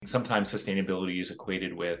sometimes sustainability is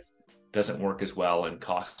equated with doesn't work as well and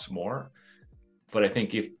costs more. But I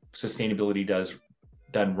think if sustainability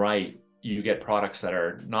done right, you get products that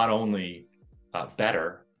are not only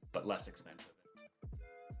better, but less expensive.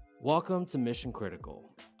 Welcome to Mission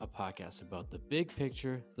Critical, a podcast about the big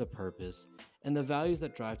picture, the purpose, and the values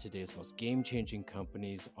that drive today's most game-changing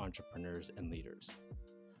companies, entrepreneurs, and leaders.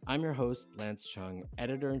 I'm your host, Lance Chung,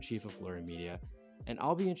 Editor-in-Chief of Glory Media, and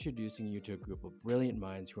I'll be introducing you to a group of brilliant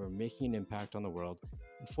minds who are making an impact on the world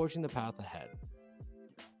and forging the path ahead.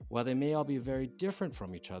 While they may all be very different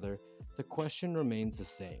from each other, the question remains the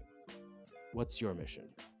same. What's your mission?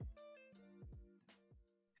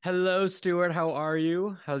 Hello, Stuart. How are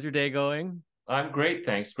you? How's your day going? I'm great,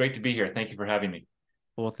 thanks. Great to be here. Thank you for having me.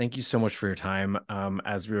 Well, thank you so much for your time.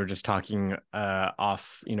 As we were just talking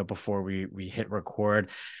off, before we hit record,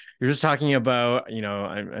 you're just talking about,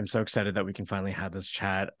 I'm so excited that we can finally have this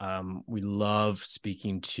chat. We love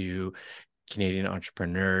speaking to Canadian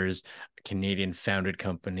entrepreneurs, Canadian founded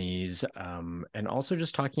companies, and also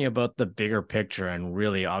just talking about the bigger picture. And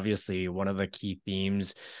really, obviously, one of the key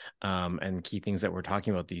themes and key things that we're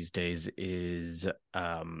talking about these days is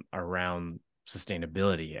around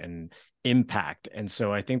sustainability and impact. And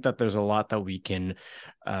so I think that there's a lot that we can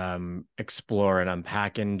explore and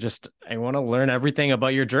unpack, and just I want to learn everything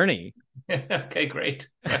about your journey. Okay, great.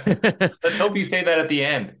 Let's hope you say that at the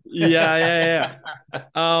end. Yeah.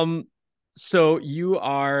 So you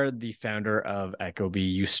are the founder of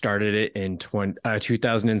ecobee. You started it in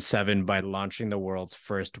 2007 by launching the world's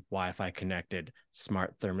first Wi-Fi connected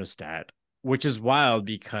smart thermostat, which is wild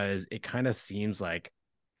because it kind of seems like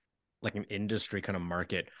an industry kind of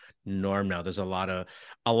market norm now. There's a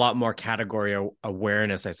lot more category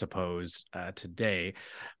awareness, I suppose, today.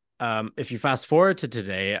 If you fast forward to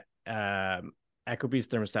today, ecobee's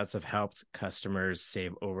thermostats have helped customers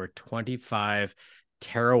save over 25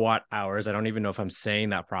 terawatt hours. I don't even know if I'm saying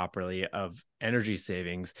that properly, of energy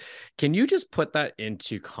savings. Can you just put that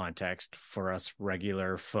into context for us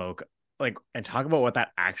regular folk, and talk about what that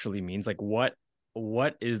actually means?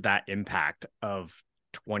 What is that impact of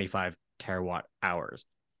 25 terawatt hours?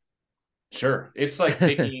 Sure. It's like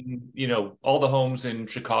taking, all the homes in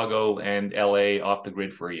Chicago and LA off the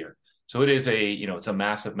grid for a year. So it is it's a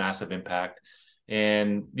massive, massive impact.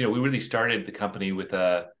 And, we really started the company with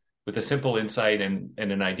a simple insight and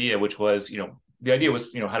an idea, which was, the idea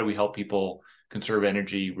was, how do we help people conserve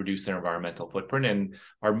energy, reduce their environmental footprint? And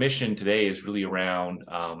our mission today is really around,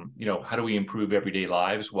 how do we improve everyday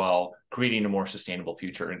lives while creating a more sustainable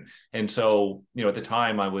future? And so, at the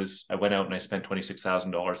time I went out and I spent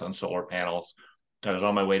 $26,000 on solar panels. I was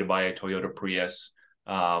on my way to buy a Toyota Prius.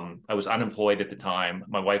 I was unemployed at the time.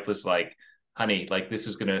 My wife was like, honey, this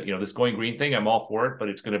is going to, this going green thing, I'm all for it, but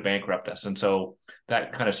it's going to bankrupt us. And so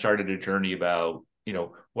that kind of started a journey about,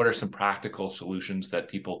 what are some practical solutions that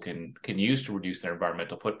people can use to reduce their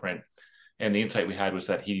environmental footprint? And the insight we had was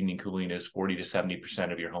that heating and cooling is 40 to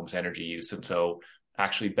 70% of your home's energy use. And so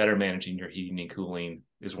actually better managing your heating and cooling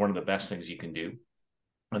is one of the best things you can do.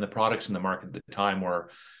 And the products in the market at the time were,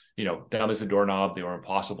 dumb as a doorknob. They were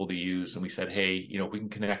impossible to use. And we said, hey, if we can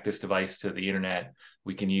connect this device to the internet,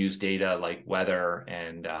 we can use data like weather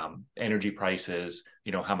and energy prices,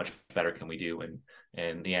 how much better can we do?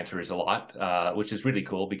 And the answer is a lot, which is really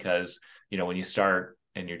cool because, when you start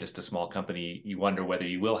and you're just a small company, you wonder whether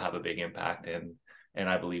you will have a big impact. And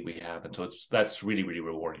I believe we have. And so that's really, really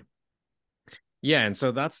rewarding. Yeah. And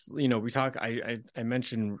so that's, I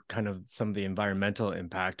mentioned kind of some of the environmental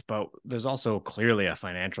impact, but there's also clearly a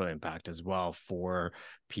financial impact as well for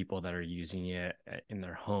people that are using it in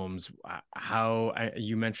their homes.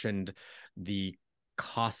 You mentioned the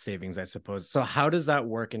cost savings, I suppose. So how does that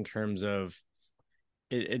work in terms of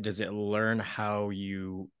does it learn how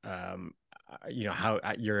you, how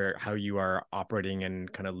you are operating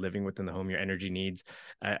and kind of living within the home, your energy needs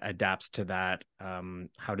adapts to that?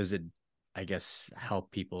 How does it, I guess, help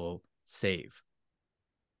people save?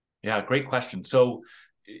 Yeah, great question. So,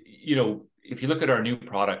 if you look at our new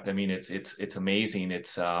product, I mean, it's amazing.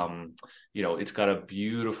 It's it's got a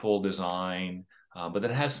beautiful design, but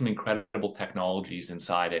it has some incredible technologies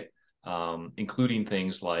inside it, including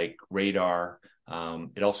things like radar.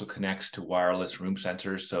 It also connects to wireless room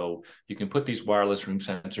sensors. So you can put these wireless room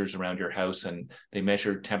sensors around your house and they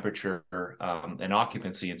measure temperature and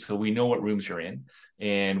occupancy. And so we know what rooms you're in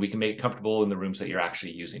and we can make it comfortable in the rooms that you're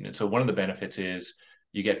actually using. And so one of the benefits is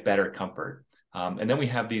you get better comfort. And then we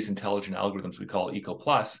have these intelligent algorithms we call Eco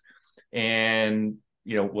Plus, and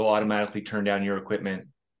we'll automatically turn down your equipment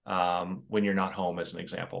when you're not home, as an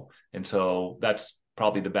example. And so that's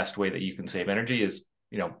probably the best way that you can save energy is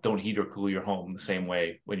don't heat or cool your home the same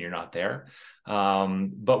way when you're not there.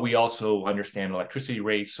 But we also understand electricity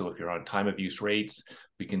rates. So if you're on time of use rates,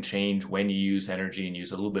 we can change when you use energy and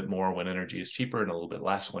use a little bit more when energy is cheaper and a little bit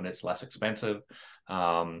less when it's less expensive.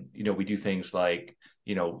 We do things like,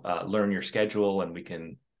 learn your schedule, and we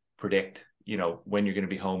can predict, when you're going to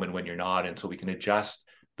be home and when you're not. And so we can adjust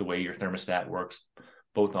the way your thermostat works,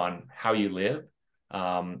 both on how you live,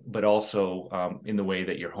 but also in the way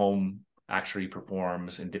that your home actually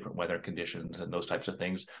performs in different weather conditions and those types of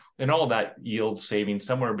things. And all of that yields savings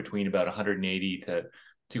somewhere between about $180 to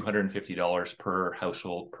 $250 per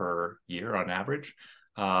household per year on average.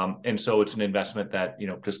 And so it's an investment that,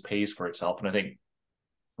 just pays for itself. And I think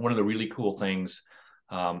one of the really cool things,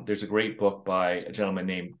 there's a great book by a gentleman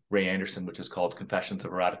named Ray Anderson, which is called Confessions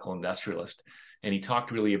of a Radical Industrialist. And he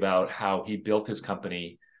talked really about how he built his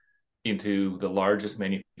company into the largest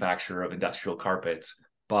manufacturer of industrial carpets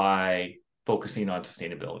by focusing on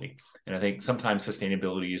sustainability. And I think sometimes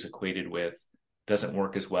sustainability is equated with doesn't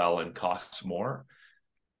work as well and costs more.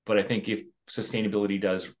 But I think if sustainability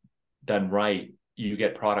done right, you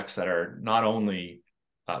get products that are not only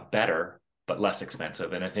better, but less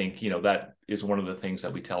expensive. And I think, that is one of the things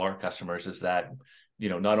that we tell our customers is that,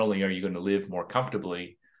 not only are you going to live more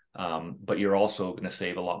comfortably, but you're also going to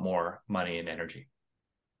save a lot more money and energy.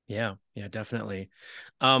 Yeah, definitely.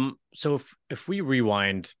 So if we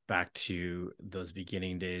rewind back to those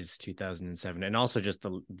beginning days, 2007, and also just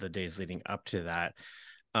the days leading up to that,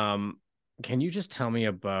 can you just tell me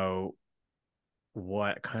about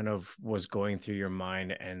what kind of was going through your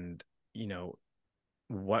mind, and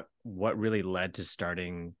what really led to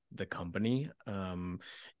starting the company?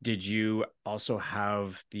 Did you also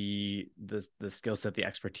have the skill set, the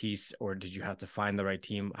expertise, or did you have to find the right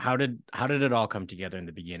team? How did it all come together in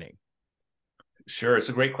the beginning? Sure, it's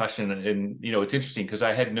a great question, and it's interesting because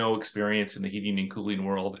I had no experience in the heating and cooling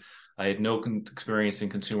world. I had no experience in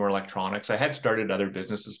consumer electronics. I had started other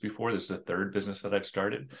businesses before. This is the third business that I've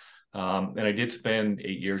started, and I did spend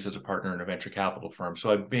 8 years as a partner in a venture capital firm.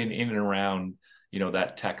 So I've been in and around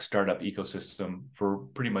that tech startup ecosystem for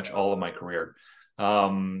pretty much all of my career.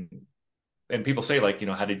 And people say, like,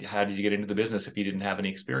 how did you get into the business if you didn't have any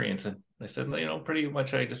experience? And I said, pretty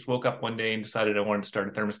much I just woke up one day and decided I wanted to start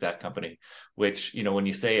a thermostat company, which, when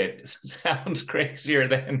you say it, sounds crazier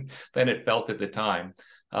than it felt at the time.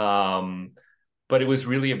 But it was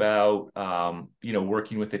really about,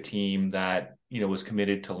 working with a team that, was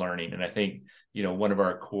committed to learning. And I think, one of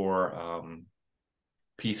our core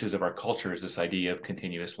pieces of our culture is this idea of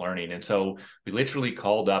continuous learning. And so we literally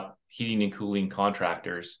called up heating and cooling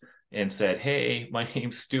contractors and said, hey, my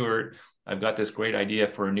name's Stuart. I've got this great idea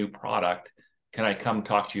for a new product. Can I come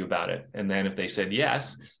talk to you about it? And then if they said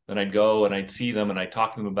yes, then I'd go and I'd see them and I'd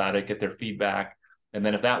talk to them about it, get their feedback. And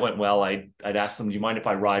then if that went well, I'd ask them, do you mind if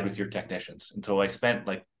I ride with your technicians? And so I spent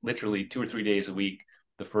like literally 2 or 3 days a week,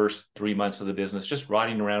 the first 3 months of the business, just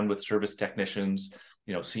riding around with service technicians,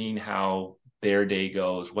 seeing how their day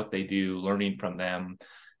goes, what they do, learning from them.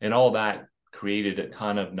 And all that created a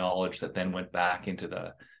ton of knowledge that then went back into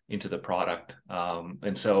the product.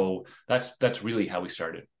 And so that's really how we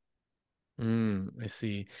started. I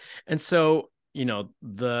see. And so,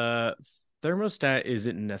 the thermostat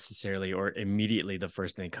isn't necessarily or immediately the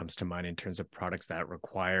first thing that comes to mind in terms of products that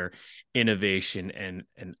require innovation and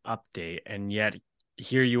an update. And yet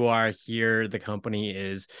here you are, here the company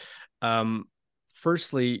is.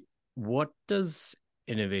 Firstly, what does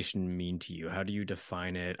innovation mean to you? How do you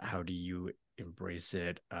define it? How do you embrace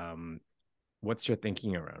it? What's your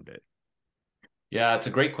thinking around it? Yeah, it's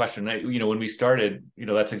a great question. When we started,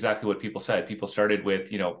 that's exactly what people said. People started with,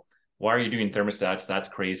 why are you doing thermostats? That's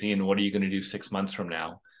crazy. And what are you going to do 6 months from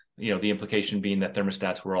now? The implication being that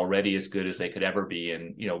thermostats were already as good as they could ever be.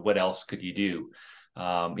 And, what else could you do?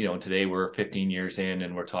 And today we're 15 years in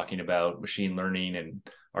and we're talking about machine learning and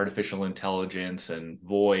artificial intelligence and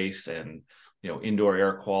voice and, indoor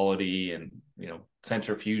air quality and,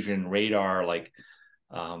 sensor fusion, radar, like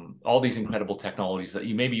all these incredible technologies that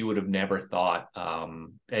you would have never thought,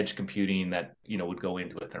 edge computing that, would go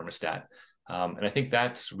into a thermostat. And I think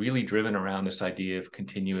that's really driven around this idea of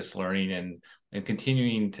continuous learning and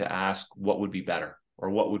continuing to ask what would be better or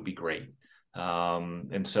what would be great.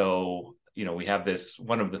 And so, we have this,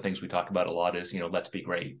 one of the things we talk about a lot is, let's be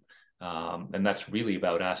great. And that's really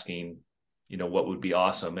about asking, what would be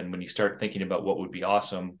awesome. And when you start thinking about what would be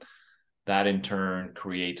awesome, that in turn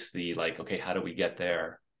creates the like, okay, how do we get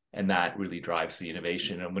there? And that really drives the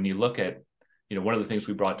innovation. And when you look at, one of the things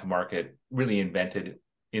we brought to market, really invented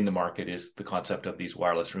in the market, is the concept of these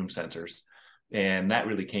wireless room sensors. And that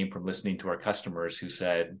really came from listening to our customers who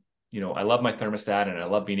said, I love my thermostat and I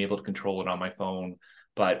love being able to control it on my phone,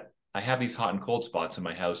 but I have these hot and cold spots in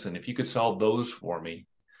my house. And if you could solve those for me,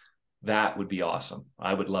 that would be awesome.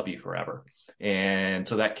 I would love you forever. And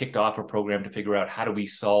so that kicked off a program to figure out how do we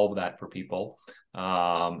solve that for people.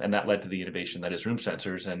 And that led to the innovation that is room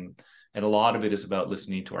sensors. And a lot of it is about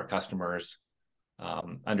listening to our customers,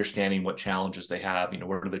 understanding what challenges they have,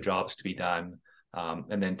 what are the jobs to be done,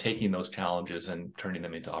 and then taking those challenges and turning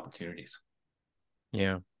them into opportunities.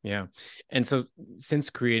 Yeah, yeah. And so since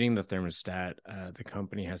creating the thermostat, the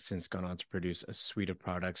company has since gone on to produce a suite of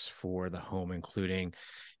products for the home, including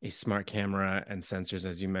a smart camera and sensors,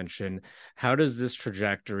 as you mentioned. How does this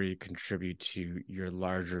trajectory contribute to your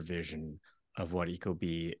larger vision of what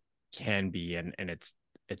ecobee can be and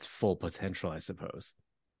its full potential, I suppose?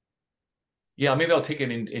 Yeah, maybe I'll take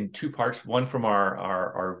it in two parts. One from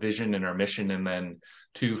our vision and our mission, and then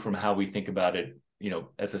two from how we think about it,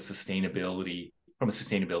 as a sustainability from a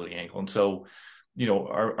sustainability angle. And so,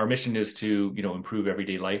 our mission is to, improve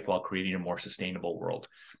everyday life while creating a more sustainable world.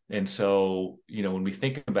 And so, when we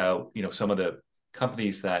think about, some of the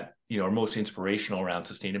companies that, are most inspirational around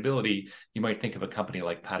sustainability, you might think of a company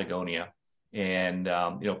like Patagonia. And,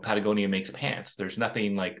 Patagonia makes pants. There's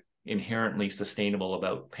nothing like inherently sustainable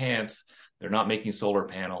about pants. They're not making solar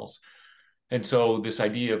panels. And so this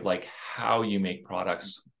idea of like how you make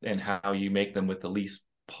products and how you make them with the least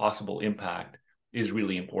possible impact is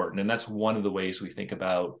really important. And that's one of the ways we think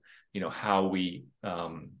about, how we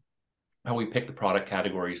pick the product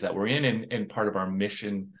categories that we're in, and part of our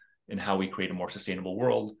mission and how we create a more sustainable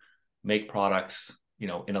world, make products,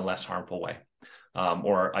 in a less harmful way,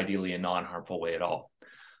 or ideally a non-harmful way at all.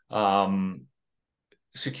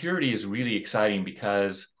 Security is really exciting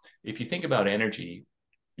because if you think about energy,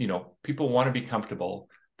 people want to be comfortable.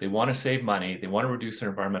 They want to save money. They want to reduce their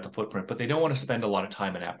environmental footprint, but they don't want to spend a lot of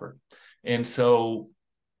time and effort. And so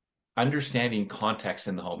understanding context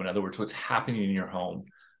in the home, in other words, what's happening in your home,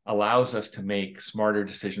 allows us to make smarter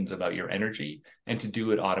decisions about your energy and to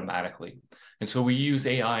do it automatically. And so we use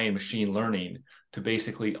AI and machine learning to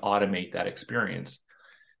basically automate that experience.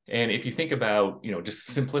 And if you think about, just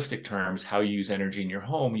simplistic terms, how you use energy in your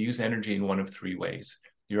home, you use energy in one of three ways.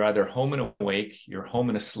 You're either home and awake, you're home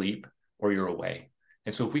and asleep, or you're away.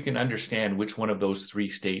 And so if we can understand which one of those three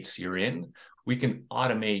states you're in, we can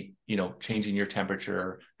automate, changing your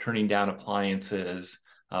temperature, turning down appliances.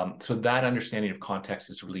 So that understanding of context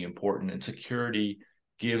is really important. And security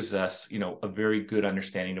gives us, a very good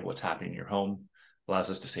understanding of what's happening in your home, allows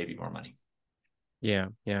us to save you more money. Yeah,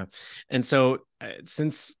 yeah. And so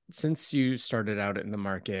since you started out in the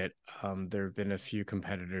market, there have been a few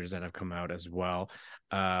competitors that have come out as well.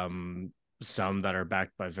 Some that are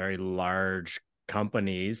backed by very large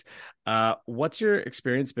companies. What's your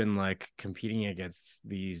experience been like competing against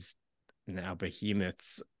these now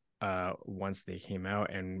behemoths once they came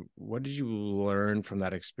out, and what did you learn from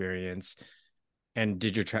that experience? And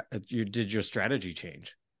did your strategy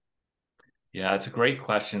change? Yeah, it's a great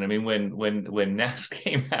question. I mean, when Nest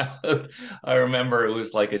came out, I remember it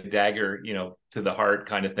was like a dagger, to the heart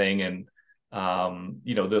kind of thing. And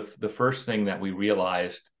the first thing that we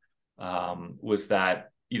realized was that,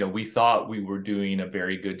 we thought we were doing a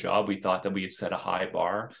very good job. We thought that we had set a high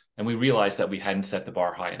bar, and we realized that we hadn't set the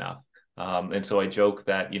bar high enough. And so I joke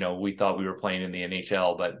that, we thought we were playing in the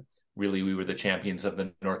NHL, but really we were the champions of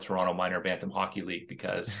the North Toronto Minor Bantam Hockey League,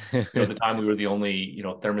 because at the time we were the only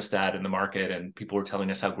thermostat in the market, and people were telling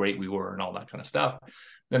us how great we were and all that kind of stuff.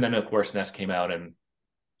 And then of course Nest came out, and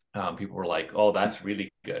people were like, oh, that's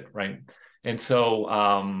really good, right? And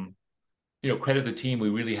so credit the team, we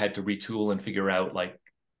really had to retool and figure out like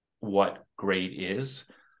what great is.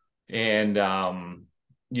 And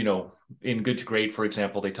in Good to Great, for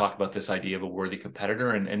example, they talk about this idea of a worthy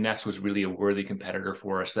competitor, and Nest was really a worthy competitor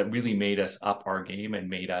for us that really made us up our game and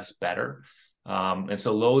made us better. And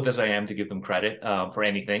so loath as I am to give them credit for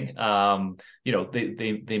anything,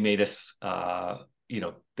 they made us,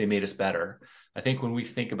 they made us better. I think when we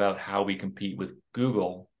think about how we compete with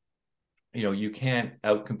Google, you can't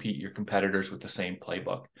outcompete your competitors with the same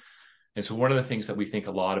playbook. And so one of the things that we think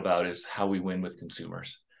a lot about is how we win with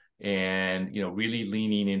consumers, and really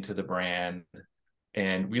leaning into the brand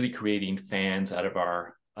and really creating fans out of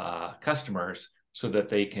our customers so that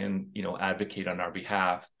they can advocate on our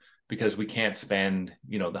behalf, because we can't spend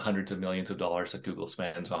the hundreds of millions of dollars that Google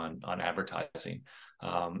spends on advertising.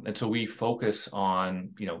 And so we focus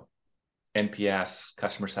on NPS,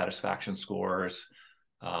 customer satisfaction scores.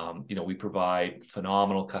 We provide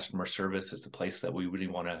phenomenal customer service. It's a place that we really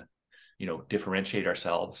want to differentiate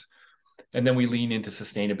ourselves. And then we lean into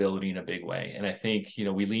sustainability in a big way. And I think,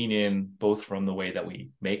 we lean in both from the way that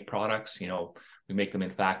we make products. We make them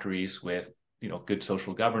in factories with, good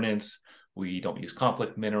social governance. We don't use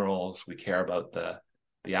conflict minerals. We care about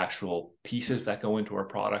the actual pieces that go into our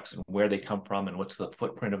products and where they come from and what's the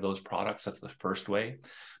footprint of those products. That's the first way.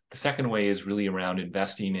 The second way is really around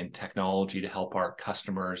investing in technology to help our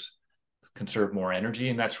customers conserve more energy.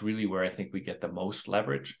 And that's really where I think we get the most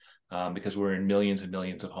leverage, because we're in millions and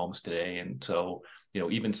millions of homes today. And so,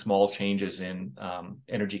 even small changes in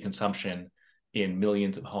energy consumption in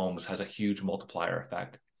millions of homes has a huge multiplier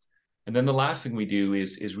effect. And then the last thing we do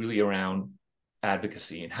is really around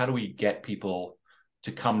advocacy and how do we get people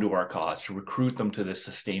to come to our cause, to recruit them to this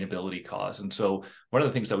sustainability cause. And so one of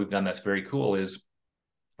the things that we've done that's very cool is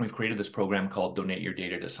we've created this program called Donate Your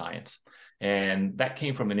Data to Science. And that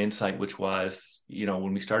came from an insight, which was,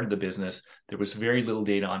 when we started the business, there was very little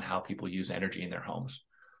data on how people use energy in their homes.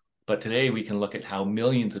 But today we can look at how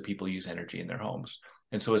millions of people use energy in their homes.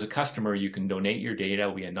 And so as a customer, you can donate your data,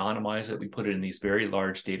 we anonymize it, we put it in these very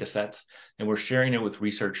large data sets, and we're sharing it with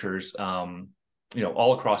researchers, all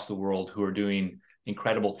across the world who are doing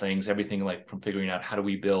incredible things, everything like from figuring out how do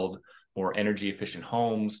we build more energy efficient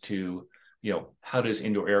homes to, how does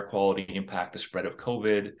indoor air quality impact the spread of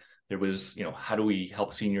COVID? There was, how do we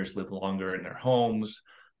help seniors live longer in their homes?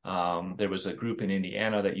 There was a group in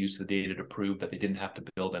Indiana that used the data to prove that they didn't have to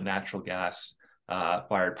build a natural gas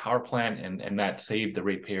fired power plant, and that saved the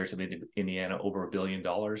ratepayers of Indiana over $1 billion,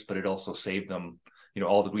 but it also saved them,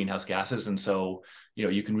 all the greenhouse gases. And so,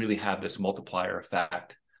 you can really have this multiplier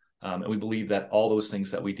effect. And we believe that all those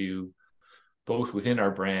things that we do, both within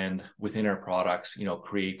our brand, within our products,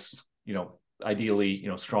 creates, ideally,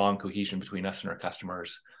 strong cohesion between us and our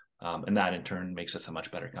customers. And that in turn makes us a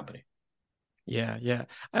much better company. Yeah. Yeah.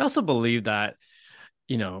 I also believe that,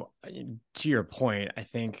 to your point, I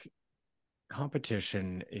think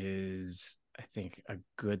competition is, I think, a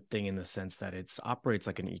good thing in the sense that it operates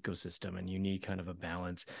like an ecosystem and you need kind of a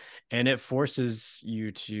balance, and it forces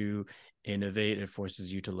you to innovate. It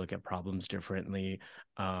forces you to look at problems differently,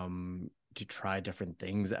 to try different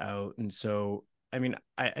things out. And so, I mean,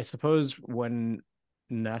 I suppose when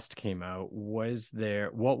Nest came out,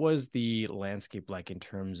 what was the landscape like in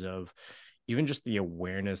terms of even just the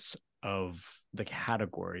awareness of the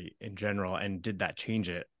category in general? And did that change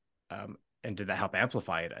it? And did that help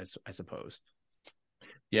amplify it, I suppose?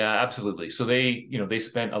 Yeah, absolutely. So they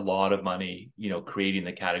spent a lot of money, creating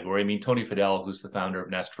the category. I mean, Tony Fadell, who's the founder of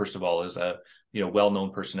Nest, first of all, is a,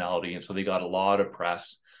 well-known personality. And so they got a lot of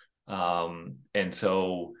press. And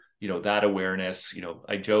so, that awareness,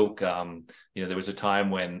 I joke, there was a time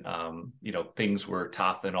when, things were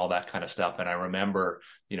tough and all that kind of stuff. And I remember,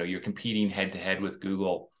 you're competing head to head with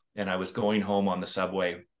Google, and I was going home on the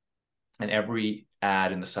subway, and every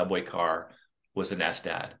ad in the subway car was a Nest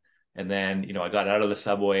ad. And then, I got out of the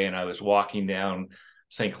subway and I was walking down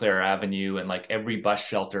St. Clair Avenue, and like every bus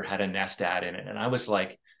shelter had a Nest ad in it. And I was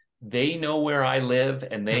like, they know where I live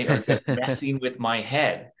and they are just messing with my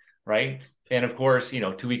head. Right. And of course,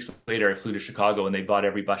 2 weeks later, I flew to Chicago and they bought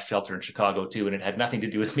every bus shelter in Chicago too. And it had nothing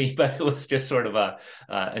to do with me, but it was just sort of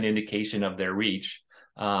an indication of their reach.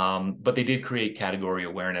 But they did create category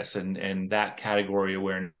awareness, and that category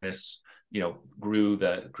awareness, grew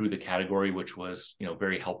the category, which was,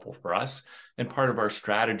 very helpful for us. And part of our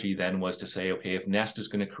strategy then was to say, okay, if Nest is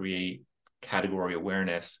going to create category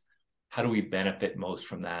awareness, how do we benefit most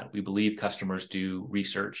from that? We believe customers do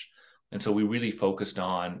research. And so we really focused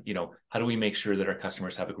on, how do we make sure that our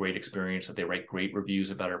customers have a great experience, that they write great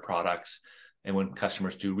reviews about our products. And when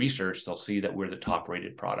customers do research, they'll see that we're the top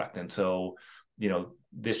rated product. And so,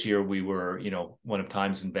 this year we were, one of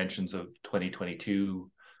Time's inventions of 2022.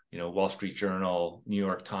 Wall Street Journal, New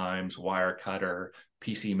York Times, Wirecutter,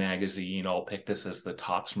 PC Magazine all picked us as the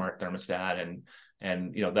top smart thermostat,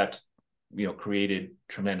 and that's created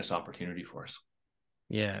tremendous opportunity for us.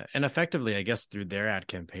 Yeah, and effectively, I guess through their ad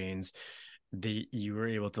campaigns, you were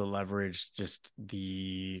able to leverage just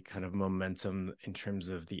the kind of momentum in terms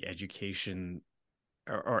of the education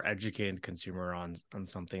or educating the consumer on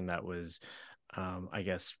something that was, I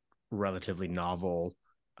guess, relatively novel.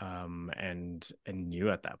 And new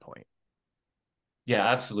at that point. Yeah,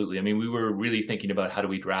 absolutely. I mean, we were really thinking about how do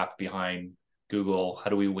we draft behind Google? How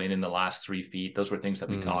do we win in the last 3 feet? Those were things that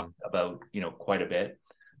we talked about, quite a bit.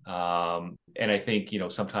 And I think,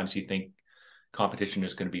 sometimes you think competition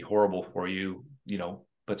is going to be horrible for you,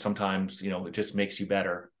 but sometimes, it just makes you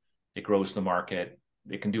better. It grows the market.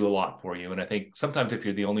 It can do a lot for you. And I think sometimes if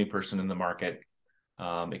you're the only person in the market,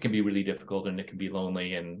 it can be really difficult and it can be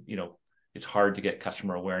lonely, and, it's hard to get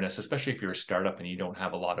customer awareness, especially if you're a startup and you don't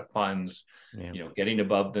have a lot of funds. Yeah. Getting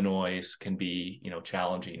above the noise can be,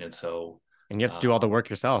 challenging. And so, and you have to do all the work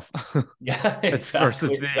yourself. Yeah, it's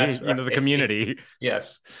versus exactly. the, That's right. the community.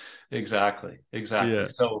 Yes. Exactly. Yeah.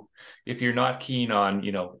 So if you're not keen on,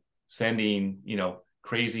 sending,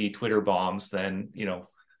 crazy Twitter bombs, then,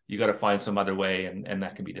 you got to find some other way, and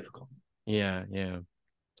that can be difficult. Yeah, yeah.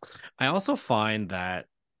 I also find that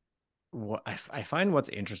I find what's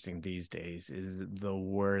interesting these days is the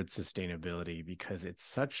word sustainability, because it's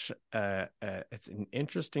such it's an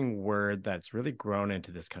interesting word that's really grown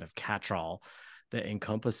into this kind of catch-all that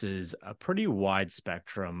encompasses a pretty wide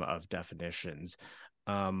spectrum of definitions.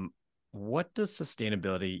 Um, what does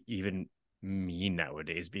sustainability even mean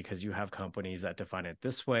nowadays? Because you have companies that define it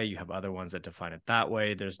this way, you have other ones that define it that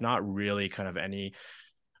way. There's not really kind of any,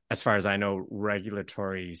 as far as I know,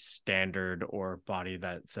 regulatory standard or body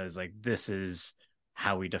that says like this is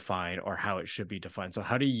how we define or how it should be defined. So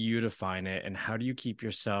how do you define it, and how do you keep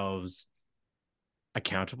yourselves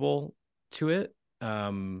accountable to it?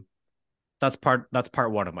 Um, that's part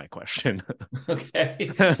one of my question.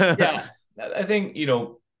 Okay. Yeah. I think,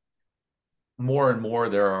 more and more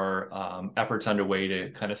there are efforts underway to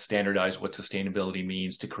kind of standardize what sustainability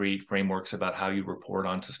means, to create frameworks about how you report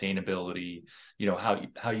on sustainability,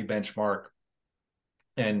 how you benchmark,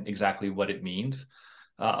 and exactly what it means.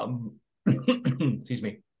 Excuse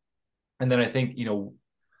me. And then I think,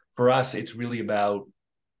 for us, it's really about,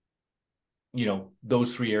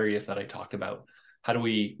 those three areas that I talked about. How do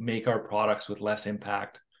we make our products with less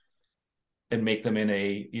impact and make them in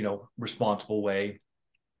a, responsible way?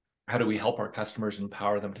 How do we help our customers,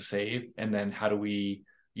 empower them to save? And then how do we,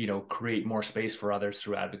 create more space for others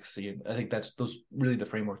through advocacy? And I think that's those really the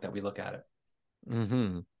framework that we look at it.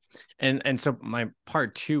 Mm-hmm. And so my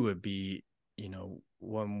part two would be,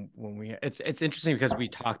 when we it's interesting because we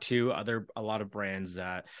talk to a lot of brands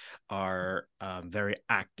that are very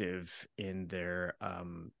active in their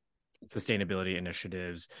sustainability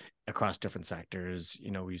initiatives across different sectors.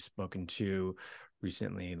 We've spoken to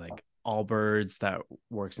recently like Allbirds that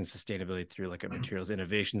works in sustainability through like a materials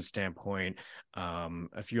innovation standpoint,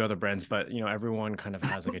 a few other brands, but everyone kind of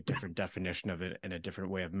has like a different definition of it and a different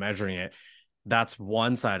way of measuring it. That's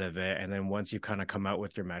one side of it. And then once you kind of come out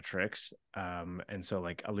with your metrics, and so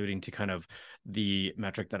like alluding to kind of the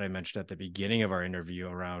metric that I mentioned at the beginning of our interview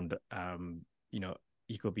around you know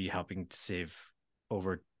ecobee helping to save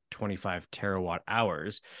over 25 terawatt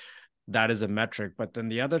hours, that is a metric. But then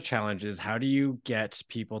the other challenge is, how do you get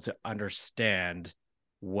people to understand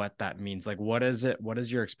what that means? Like, what has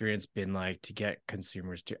your experience been like to get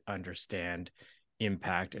consumers to understand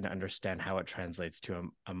impact and understand how it translates to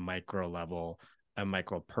a micro level, a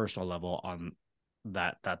micro personal level on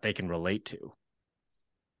that they can relate to?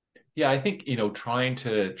 Yeah, I think, trying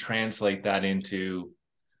to translate that into,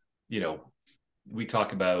 you know, we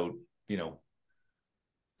talk about,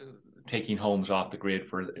 taking homes off the grid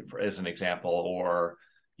for as an example, or,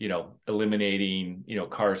 eliminating,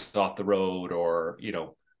 cars off the road, or,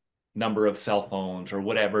 number of cell phones, or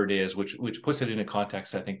whatever it is, which puts it in a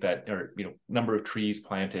context, I think that, or, number of trees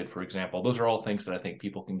planted, for example. Those are all things that I think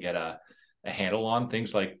people can get a handle on.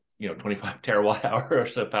 Things like, 25 terawatt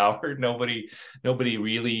hours of power. Nobody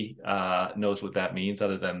really knows what that means,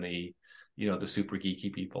 other than the super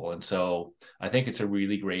geeky people. And so I think it's a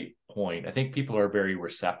really great point. I think people are very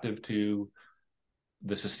receptive to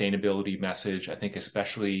the sustainability message. I think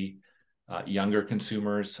especially younger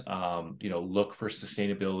consumers, look for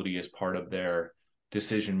sustainability as part of their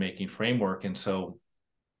decision-making framework. And so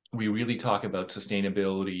we really talk about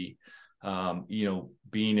sustainability,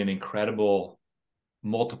 being an incredible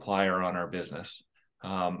multiplier on our business.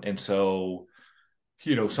 And so,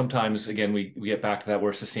 sometimes again, we get back to that,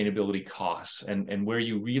 where sustainability costs, and where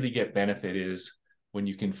you really get benefit is when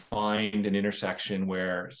you can find an intersection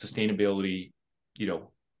where sustainability,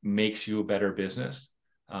 makes you a better business,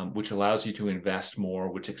 which allows you to invest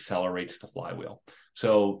more, which accelerates the flywheel.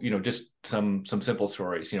 So, just some simple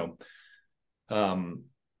stories, a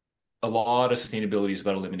lot of sustainability is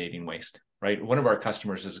about eliminating waste, right? One of our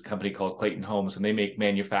customers is a company called Clayton Homes, and they make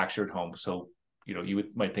manufactured homes. So,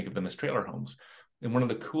 might think of them as trailer homes. And one of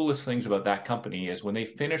the coolest things about that company is when they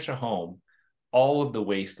finish a home, all of the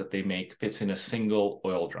waste that they make fits in a single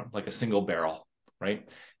oil drum, like a single barrel, right?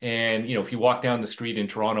 And, if you walk down the street in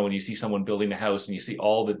Toronto and you see someone building a house and you see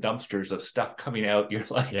all the dumpsters of stuff coming out, you're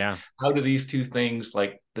like, Yeah. how do these two things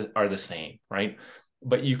are the same, right?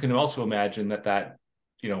 But you can also imagine that,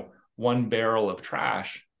 one barrel of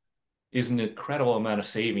trash is an incredible amount of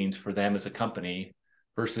savings for them as a company,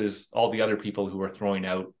 versus all the other people who are throwing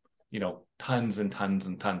out, tons and tons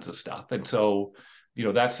and tons of stuff. And so,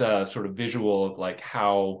 that's a sort of visual of like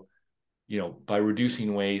how, by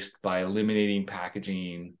reducing waste, by eliminating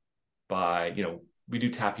packaging, by, we do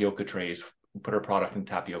tapioca trays, we put our product in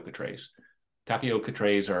tapioca trays. Tapioca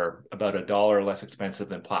trays are about $1 less expensive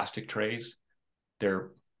than plastic trays.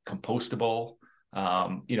 They're compostable,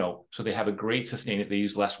 so they have a great sustainability. They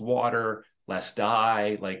use less water, less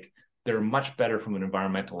dye. Like, they're much better from an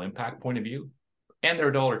environmental impact point of view, and they're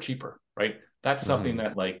 $1 cheaper, right? That's something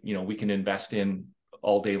Mm-hmm. that, we can invest in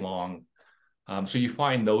all day long. So you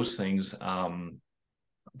find those things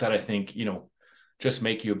that I think, just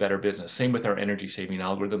make you a better business. Same with our energy saving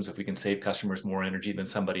algorithms. If we can save customers more energy than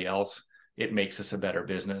somebody else, it makes us a better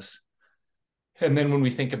business. And then when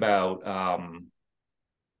we think about,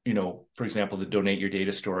 for example, the donate your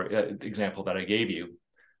data story example that I gave you,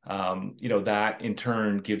 that in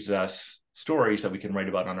turn gives us stories that we can write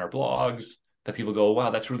about on our blogs that people go,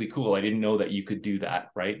 wow, that's really cool. I didn't know that you could do that.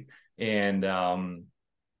 Right. And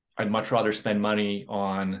I'd much rather spend money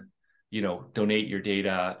on, donate your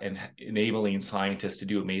data and enabling scientists to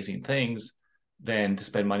do amazing things than to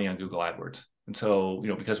spend money on Google AdWords. And so,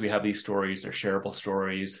 because we have these stories, they're shareable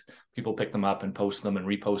stories, people pick them up and post them and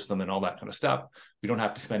repost them and all that kind of stuff. We don't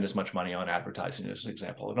have to spend as much money on advertising, as an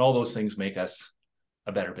example. And all those things make us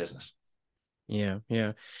a better business. Yeah,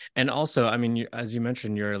 yeah. And also, I mean, as you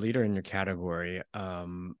mentioned, you're a leader in your category.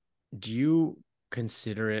 Do you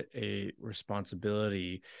consider it a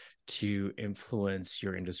responsibility to influence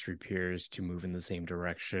your industry peers to move in the same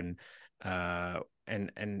direction?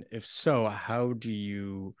 And if so, how do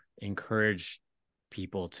you encourage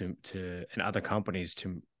people to and other companies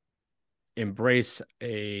to embrace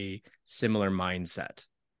a similar mindset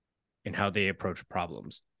in how they approach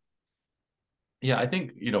problems? Yeah, I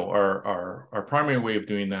think, our primary way of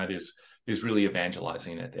doing that is really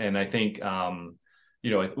evangelizing it. And I think,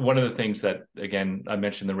 one of the things that, again, I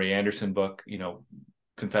mentioned the Ray Anderson book,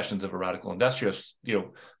 Confessions of a Radical Industrialist.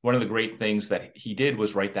 One of the great things that he did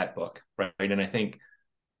was write that book, right? And I think,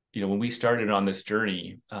 when we started on this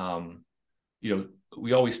journey,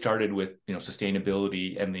 we always started with,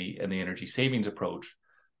 sustainability and the energy savings approach,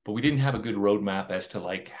 but we didn't have a good roadmap as to,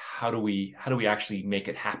 like, how do we actually make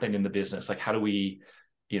it happen in the business? Like, how do we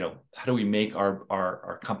make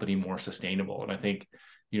our company more sustainable? And I think,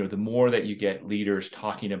 the more that you get leaders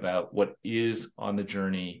talking about what is on the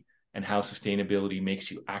journey and how sustainability makes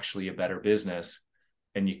you actually a better business,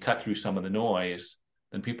 and you cut through some of the noise,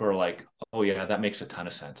 then people are like, oh yeah, that makes a ton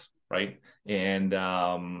of sense, right? And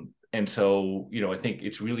so, I think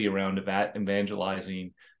it's really around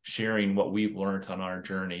evangelizing, sharing what we've learned on our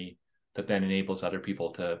journey, that then enables other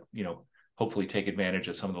people to, hopefully take advantage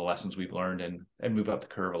of some of the lessons we've learned and move up the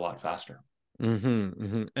curve a lot faster.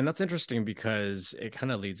 And that's interesting because it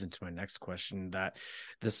kind of leads into my next question, that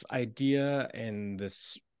this idea and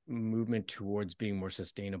this movement towards being more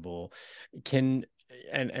sustainable can,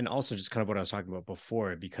 and also just kind of what I was talking about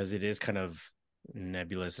before, because it is kind of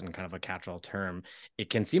nebulous and kind of a catch-all term, it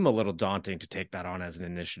can seem a little daunting to take that on as an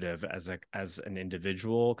initiative, as an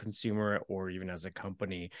individual consumer or even as a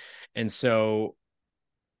company. And so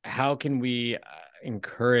how can we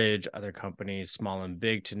encourage other companies, small and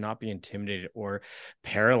big, to not be intimidated or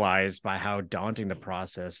paralyzed by how daunting the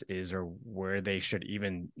process is, or where they should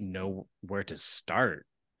even know where to start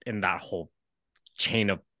in that whole chain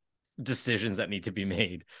of decisions that need to be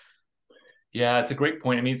made? Yeah, it's a great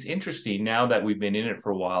point. I mean, it's interesting now that we've been in it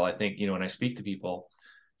for a while. I think, when I speak to people,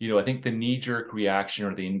 I think the knee-jerk reaction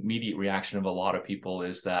or the immediate reaction of a lot of people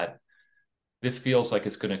is that this feels like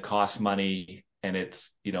it's going to cost money, and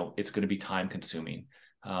it's going to be time consuming.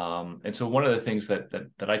 And so one of the things that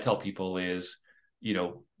I tell people is,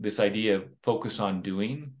 this idea of focus on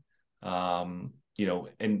doing, and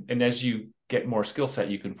as you get more skill set,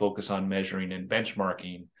 you can focus on measuring and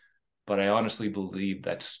benchmarking. But I honestly believe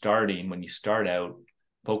that when you start out,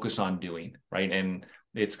 focus on doing, right? And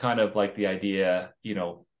it's kind of like the idea,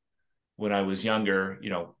 when I was younger,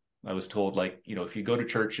 I was told, like, if you go to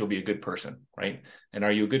church, you'll be a good person, right? And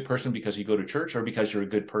are you a good person because you go to church, or because you're a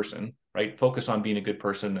good person, right? Focus on being a good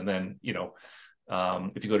person. And then,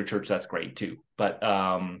 if you go to church, that's great too. But,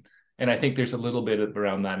 and I think there's a little bit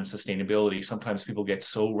around that in sustainability. Sometimes people get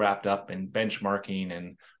so wrapped up in benchmarking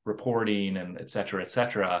and reporting and et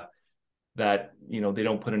cetera, that, they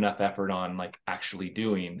don't put enough effort on, like, actually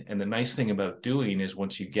doing. And the nice thing about doing is,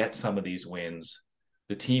 once you get some of these wins,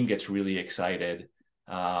 the team gets really excited.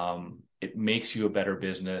 It makes you a better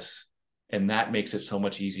business, and that makes it so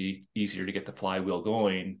much easier to get the flywheel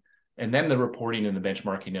going. And then the reporting and the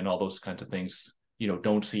benchmarking and all those kinds of things,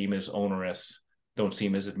 don't seem as onerous, don't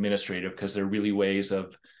seem as administrative, because they're really ways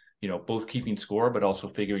of, both keeping score, but also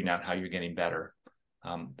figuring out how you're getting better.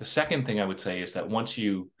 The second thing I would say is that once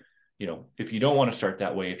if you don't want to start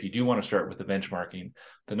that way, if you do want to start with the benchmarking,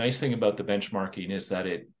 the nice thing about the benchmarking is that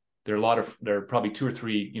there are probably two or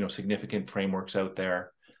three, significant frameworks out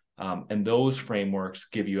there. And those frameworks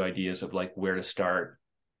give you ideas of like where to start,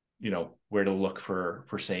 where to look for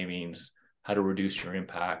savings, how to reduce your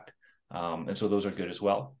impact. And so those are good as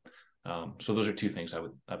well. So those are two things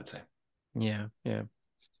I would say. Yeah, yeah.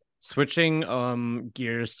 Switching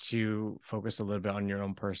gears to focus a little bit on your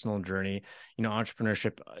own personal journey,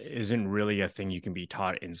 entrepreneurship isn't really a thing you can be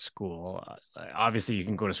taught in school. Obviously, you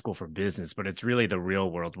can go to school for business, but it's really the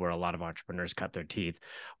real world where a lot of entrepreneurs cut their teeth.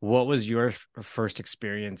 What was your first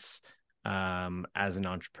experience as an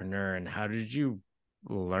entrepreneur, and how did you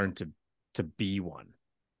learn to be one?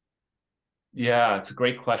 Yeah, it's a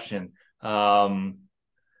great question.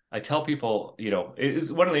 I tell people, it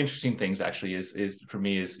is one of the interesting things actually is for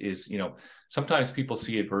me is sometimes people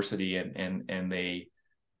see adversity and they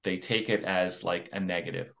take it as like a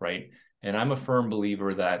negative, right? And I'm a firm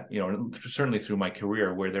believer that, certainly through my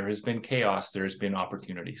career where there has been chaos, there's been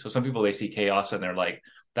opportunity. So some people, they see chaos and they're like,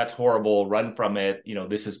 that's horrible, run from it,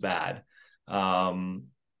 this is bad.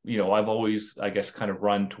 I've always, I guess, kind of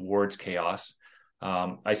run towards chaos.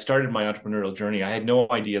 I started my entrepreneurial journey. I had no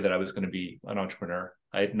idea that I was going to be an entrepreneur.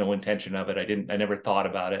 I had no intention of it. I never thought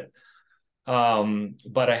about it.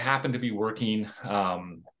 But I happened to be working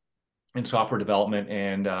in software development,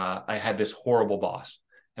 and I had this horrible boss.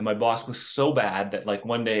 And my boss was so bad that like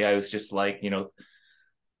one day I was just like,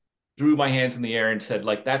 threw my hands in the air and said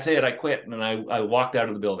like, that's it, I quit. And I walked out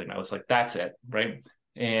of the building. I was like, that's it, right?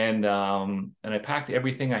 And I packed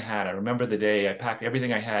everything I had. I remember the day I packed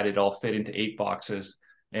everything I had. It all fit into 8 boxes,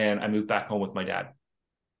 and I moved back home with my dad.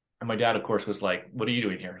 And my dad, of course, was like, "What are you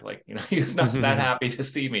doing here?" Like, he was not that happy to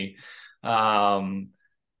see me. I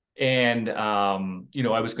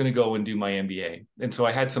was going to go and do my MBA, and so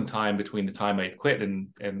I had some time between the time I quit and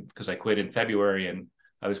because I quit in February, and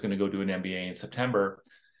I was going to go do an MBA in September.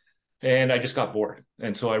 And I just got bored.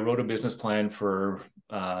 And so I wrote a business plan for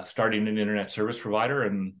starting an internet service provider.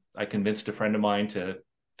 And I convinced a friend of mine to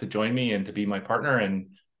join me and to be my partner. And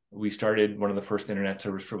we started one of the first internet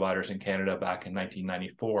service providers in Canada back in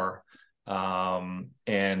 1994.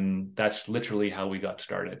 And that's literally how we got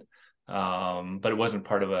started. But it wasn't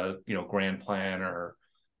part of a, grand plan or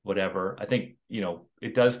whatever. I think,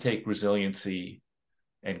 it does take resiliency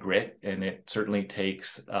and grit. And it certainly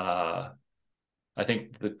takes, I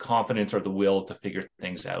think, the confidence or the will to figure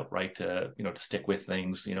things out, right? To stick with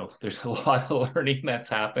things. There's a lot of learning that's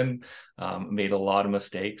happened, made a lot of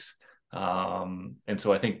mistakes. And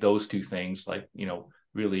so I think those two things, like,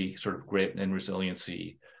 really sort of grit and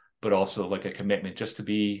resiliency, but also like a commitment just to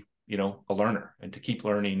be, a learner and to keep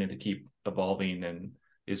learning and to keep evolving and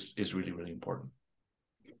is really, really important.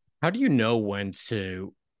 How do you know when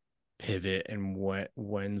to pivot and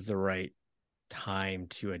when's the right time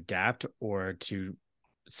to adapt or to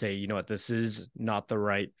say, what, this is not the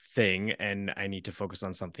right thing and I need to focus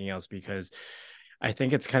on something else? Because I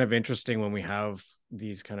think it's kind of interesting when we have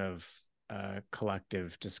these kind of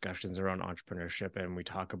collective discussions around entrepreneurship and we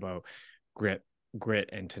talk about grit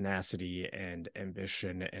and tenacity and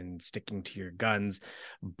ambition and sticking to your guns.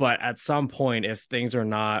 But at some point, if things are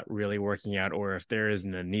not really working out, or if there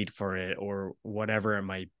isn't a need for it, or whatever it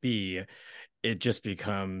might be, it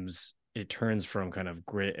turns from kind of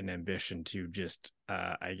grit and ambition to just,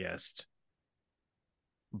 I guess,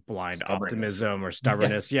 blind optimism or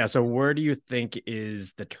stubbornness. Yeah. So where do you think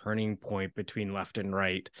is the turning point between left and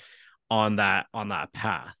right on that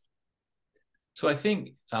path? So I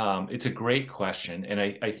think it's a great question, and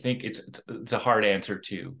I think it's a hard answer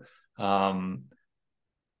too. I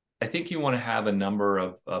think you want to have a number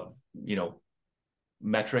of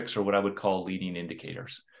metrics, or what I would call leading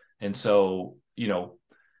indicators. And so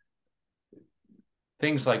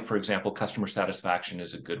things like, for example, customer satisfaction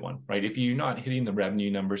is a good one, right? If you're not hitting the revenue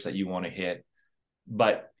numbers that you want to hit,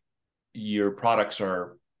 but your products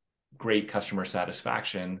are great customer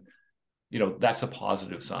satisfaction, that's a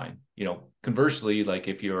positive sign. Conversely, like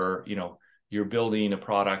if you're building a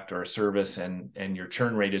product or a service and your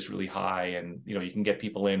churn rate is really high and, you can get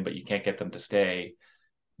people in, but you can't get them to stay,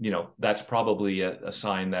 that's probably a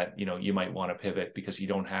sign that, you might want to pivot because you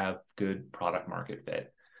don't have good product market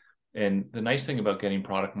fit. And the nice thing about getting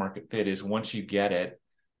product market fit is once you get it,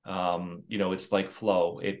 it's like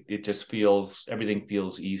flow. It just everything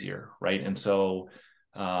feels easier, right? And so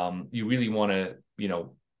you really want to,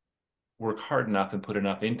 work hard enough and put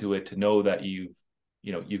enough into it to know that you've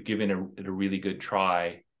given it a really good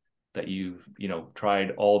try, that you've,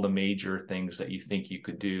 tried all the major things that you think you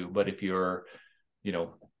could do. But if you're,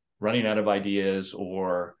 running out of ideas,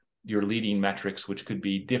 or your leading metrics, which could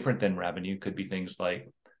be different than revenue, could be things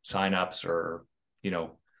like signups or,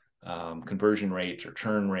 conversion rates or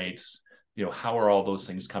churn rates, how are all those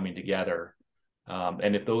things coming together?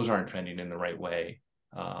 And if those aren't trending in the right way,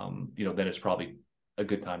 then it's probably a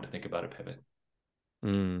good time to think about a pivot.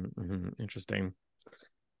 Mm-hmm. Interesting.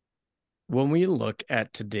 When we look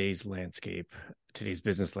at today's landscape, today's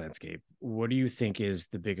business landscape, what do you think is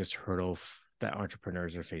the biggest hurdle that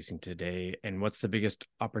entrepreneurs are facing today, and what's the biggest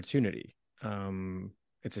opportunity?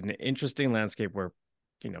 It's an interesting landscape where,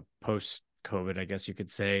 post COVID, I guess you could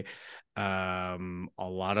say, a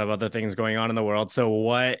lot of other things going on in the world. So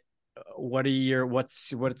what's your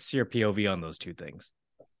POV on those two things?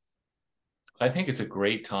 I think it's a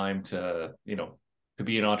great time to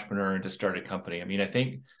be an entrepreneur and to start a company. I mean, I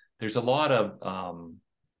think there's a lot of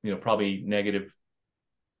probably negative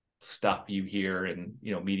stuff you hear in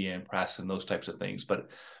media and press and those types of things.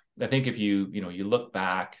 But I think if you look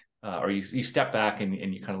back or you step back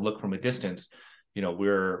and you kind of look from a distance,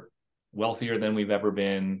 we're wealthier than we've ever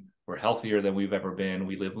been. We're healthier than we've ever been.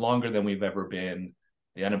 We live longer than we've ever been.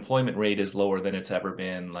 The unemployment rate is lower than it's ever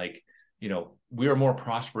been. Like, we are more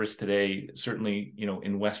prosperous today, certainly,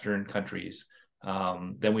 in Western countries,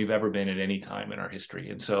 than we've ever been at any time in our history.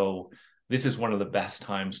 And so this is one of the best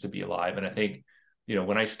times to be alive. And I think,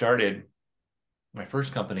 when I started my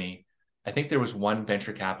first company, I think there was one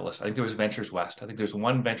venture capitalist. I think there was Ventures West. I think there's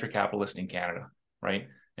one venture capitalist in Canada, right?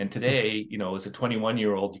 And today, as a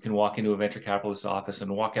 21-year-old, you can walk into a venture capitalist office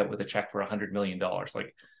and walk out with a check for $100 million.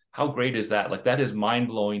 Like, how great is that? Like, that is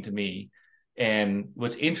mind-blowing to me. And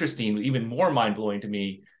what's interesting, even more mind-blowing to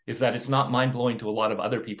me, is that it's not mind-blowing to a lot of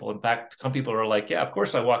other people. In fact, some people are like, yeah, of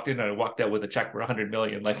course I walked in and I walked out with a check for 100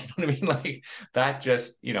 million. Like, you know what I mean? Like, that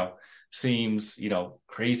just, seems,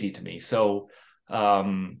 crazy to me. So,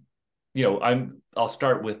 I'll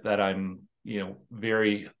start with that. I'm,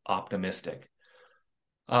 very optimistic.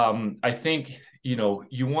 I think,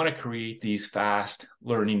 you want to create these fast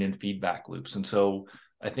learning and feedback loops. And so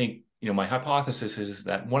I think, my hypothesis is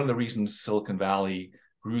that one of the reasons Silicon Valley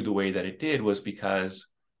grew the way that it did was because,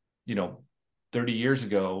 30 years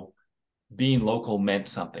ago, being local meant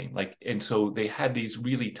something. Like, and so they had these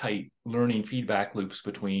really tight learning feedback loops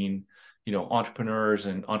between, entrepreneurs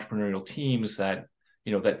and entrepreneurial teams that,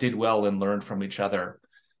 that did well and learned from each other.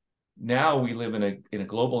 Now we live in a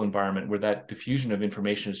global environment where that diffusion of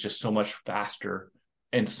information is just so much faster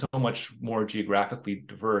and so much more geographically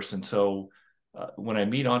diverse. And so when I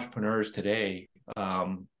meet entrepreneurs today,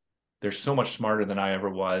 they're so much smarter than I ever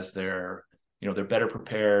was. They're better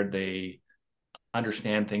prepared. They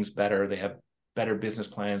understand things better. They have better business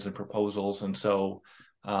plans and proposals. And so,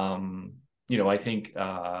 I think,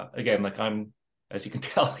 again, like, I'm, as you can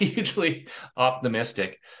tell, hugely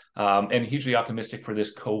optimistic, and hugely optimistic for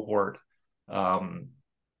this cohort of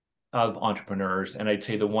entrepreneurs. And I'd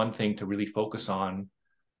say the one thing to really focus on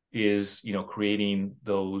is, creating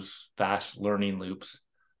those fast learning loops,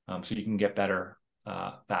 so you can get better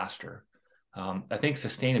faster. I think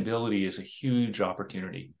sustainability is a huge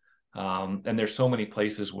opportunity. And there's so many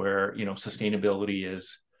places where, sustainability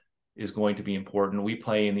is going to be important. We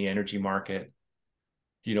play in the energy market.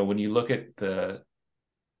 When you look at the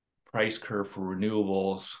price curve for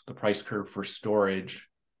renewables, the price curve for storage,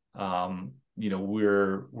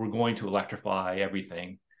 we're going to electrify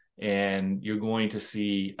everything. And I think you're going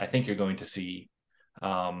to see,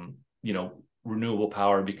 renewable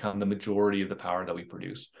power become the majority of the power that we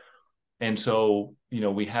produce. And so,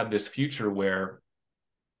 we have this future where,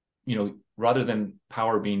 rather than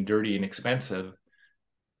power being dirty and expensive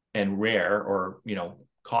and rare or,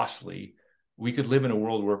 costly, we could live in a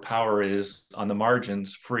world where power is on the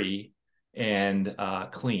margins free and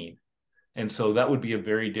clean. And so that would be a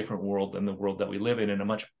very different world than the world that we live in, and a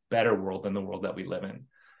much better world than the world that we live in.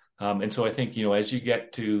 And so I think, as you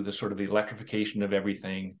get to the sort of the electrification of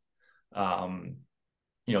everything, the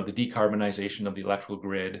decarbonization of the electrical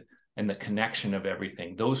grid and the connection of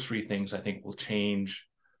everything, those three things I think will change,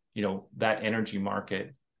 that energy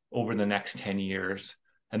market over the next 10 years.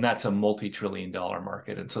 And that's a multi-trillion-dollar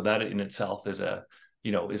market. And so that in itself is a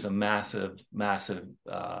massive, massive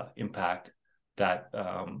impact that,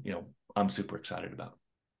 I'm super excited about.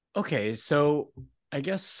 Okay, so I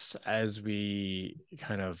guess as we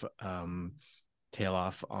kind of tail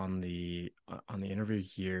off on the interview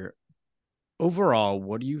here, overall,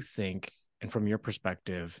 what do you think, and from your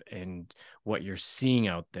perspective and what you're seeing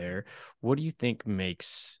out there, what do you think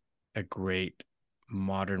makes a great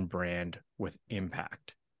modern brand with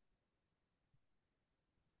impact?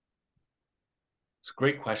 It's a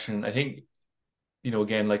great question. I think,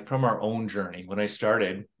 again, like from our own journey, when I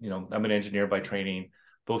started, I'm an engineer by training.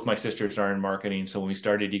 Both my sisters are in marketing. So when we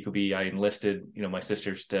started ecobee, I enlisted, my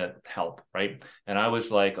sisters to help, right? And I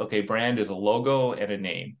was like, okay, brand is a logo and a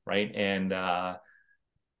name, right? And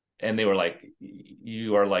they were like,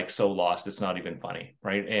 you are like so lost, it's not even funny,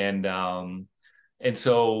 right? And And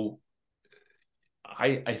so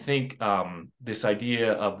I think this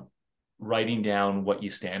idea of writing down what you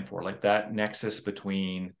stand for, like that nexus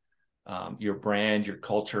between your brand, your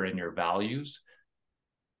culture, and your values,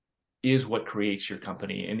 is what creates your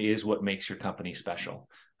company and is what makes your company special.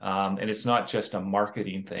 And it's not just a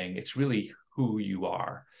marketing thing, it's really who you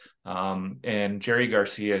are. And Jerry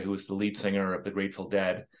Garcia, who was the lead singer of the Grateful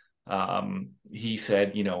Dead, he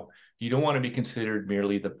said, you don't want to be considered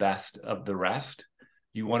merely the best of the rest.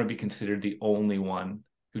 You want to be considered the only one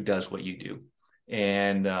who does what you do.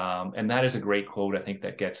 And that is a great quote, I think,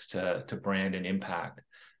 that gets to brand and impact.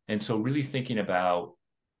 And so really thinking about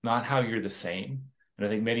not how you're the same. And I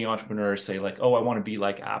think many entrepreneurs say like, oh, I want to be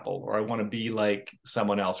like Apple, or I want to be like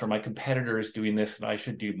someone else, or my competitor is doing this and I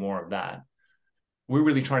should do more of that. We're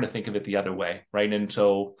really trying to think of it the other way, right? And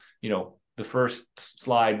so, the first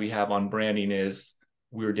slide we have on branding is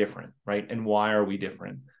we're different, right? And why are we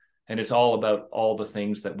different? And it's all about all the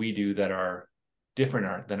things that we do that are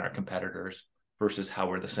different than our competitors versus how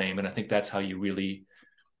we're the same. And I think that's how you really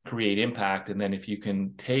create impact. And then if you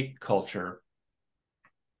can take culture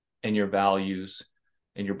and your values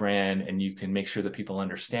and your brand, and you can make sure that people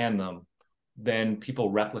understand them, then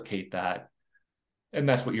people replicate that. And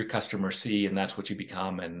that's what your customers see, and that's what you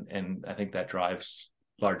become. And I think that drives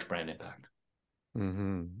large brand impact.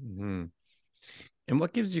 Mm-hmm, mm-hmm. And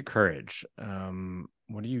what gives you courage?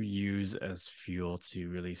 What do you use as fuel to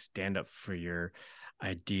really stand up for your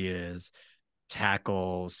ideas,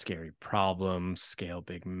 tackle scary problems, scale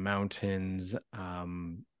big mountains?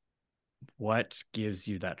 What gives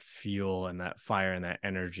you that fuel and that fire and that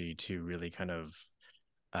energy to really kind of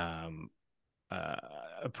um,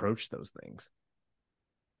 approach those things?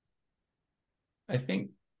 I think,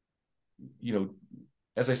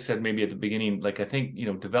 as I said, maybe at the beginning, like I think,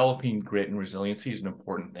 developing grit and resiliency is an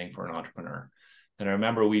important thing for an entrepreneur. And I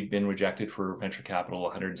remember we'd been rejected for venture capital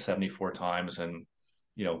 174 times. And,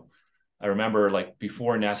 I remember like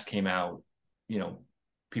before Nest came out,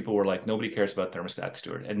 people were like, nobody cares about thermostats,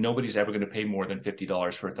 Stuart, and nobody's ever going to pay more than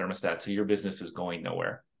 $50 for a thermostat. So your business is going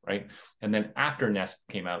nowhere. Right. And then after Nest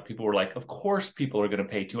came out, people were like, of course, people are going to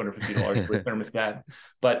pay $250 for a thermostat,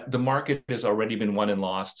 but the market has already been won and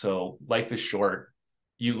lost. So life is short.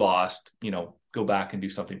 You lost, go back and do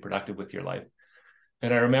something productive with your life.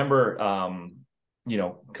 And I remember,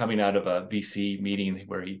 coming out of a VC meeting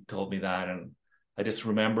where he told me that. And I just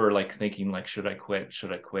remember like thinking like, should I quit?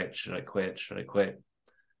 Should I quit? Should I quit? Should I quit?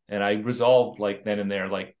 And I resolved like then and there,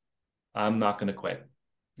 like, I'm not going to quit.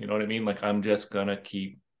 You know what I mean? Like, I'm just going to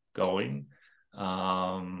keep going.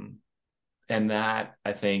 And that,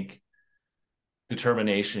 I think,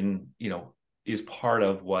 determination, is part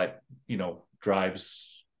of what,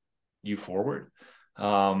 drives you forward.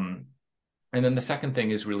 And then the second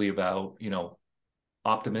thing is really about,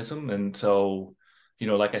 optimism. And so,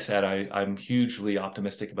 like I said, I'm hugely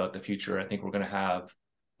optimistic about the future. I think we're going to have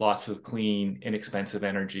lots of clean, inexpensive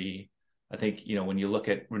energy. I think, when you look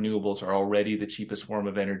at renewables are already the cheapest form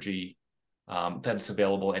of energy that's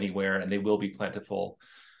available anywhere, and they will be plentiful.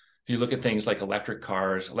 If you look at things like electric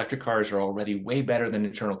cars are already way better than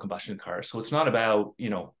internal combustion cars. So it's not about,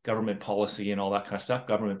 government policy and all that kind of stuff.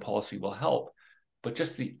 Government policy will help, but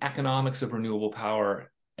just the economics of renewable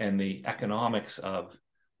power and the economics of,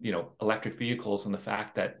 electric vehicles, and the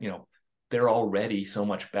fact that, they're already so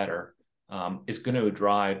much better is going to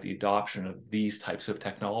drive the adoption of these types of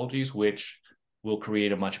technologies, which will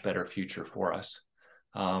create a much better future for us.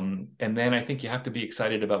 And then I think you have to be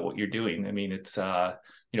excited about what you're doing. I mean, it's,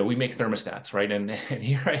 we make thermostats, right? And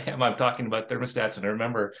here I am, I'm talking about thermostats. And I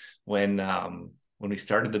remember when we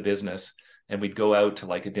started the business and we'd go out to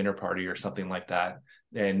like a dinner party or something like that,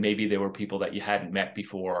 and maybe there were people that you hadn't met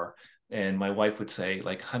before. And my wife would say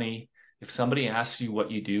like, honey, if somebody asks you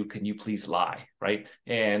what you do, can you please lie? Right.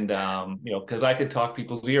 And, because I could talk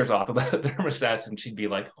people's ears off about thermostats, and she'd be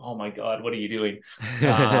like, oh my God, what are you doing?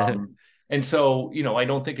 And so, I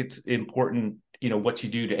don't think it's important, what you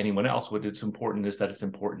do to anyone else. What it's important is that it's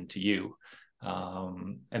important to you.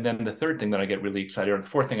 And then the third thing that I get really excited, or the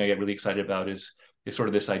fourth thing I get really excited about is sort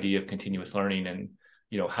of this idea of continuous learning and,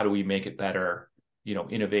 how do we make it better?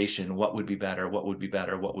 Innovation, what would be better? What would be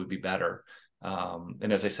better? What would be better?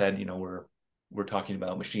 And as I said, we're talking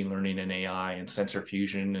about machine learning and AI and sensor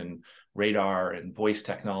fusion and radar and voice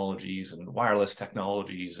technologies and wireless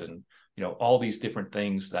technologies and, all these different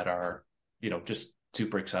things that are, just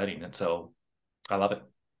super exciting. And so I love it.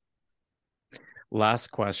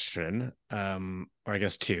 Last question, or I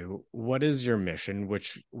guess two. What is your mission,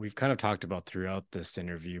 which we've kind of talked about throughout this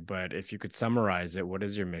interview, but if you could summarize it, what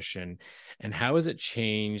is your mission and how has it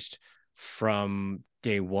changed from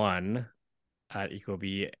day one at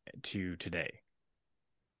ecobee to today?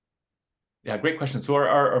 Yeah, great question. So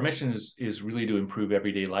our mission is really to improve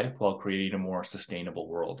everyday life while creating a more sustainable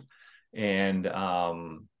world. And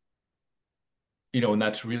and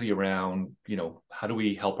that's really around, how do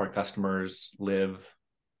we help our customers live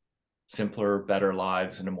simpler, better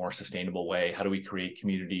lives in a more sustainable way? How do we create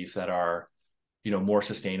communities that are, more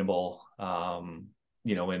sustainable, and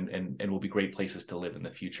will be great places to live in the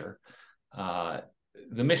future?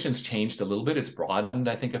 The mission's changed a little bit. It's broadened,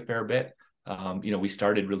 I think, a fair bit. We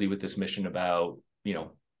started really with this mission about,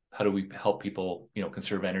 how do we help people,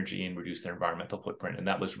 conserve energy and reduce their environmental footprint? And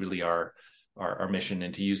that was really our mission,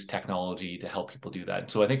 and to use technology to help people do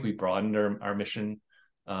that. So I think we broadened our mission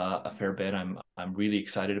a fair bit. I'm really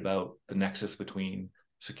excited about the nexus between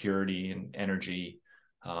security and energy.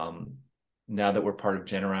 Now that we're part of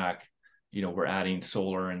Generac, we're adding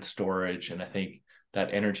solar and storage, and I think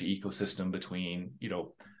that energy ecosystem between,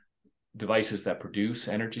 devices that produce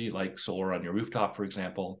energy, like solar on your rooftop, for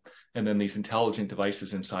example, and then these intelligent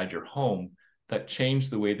devices inside your home that change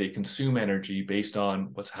the way they consume energy based on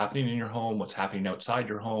what's happening in your home, what's happening outside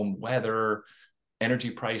your home, weather, energy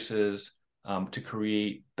prices, to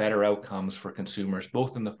create better outcomes for consumers,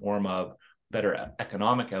 both in the form of better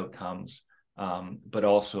economic outcomes, but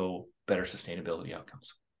also better sustainability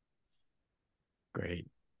outcomes. Great.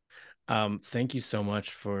 Thank you so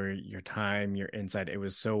much for your time, your insight. It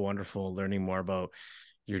was so wonderful learning more about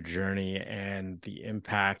your journey and the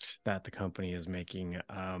impact that the company is making.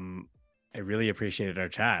 I really appreciated our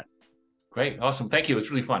chat. Great. Awesome. Thank you. It was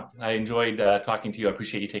really fun. I enjoyed talking to you. I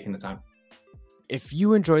appreciate you taking the time. If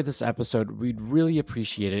you enjoyed this episode, we'd really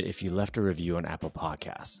appreciate it if you left a review on Apple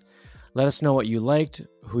Podcasts. Let us know what you liked,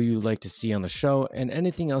 who you'd like to see on the show, and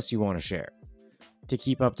anything else you want to share. To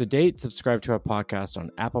keep up to date, subscribe to our podcast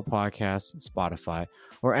on Apple Podcasts, Spotify,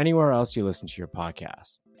 or anywhere else you listen to your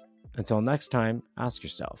podcast. Until next time, ask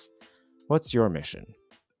yourself, what's your mission?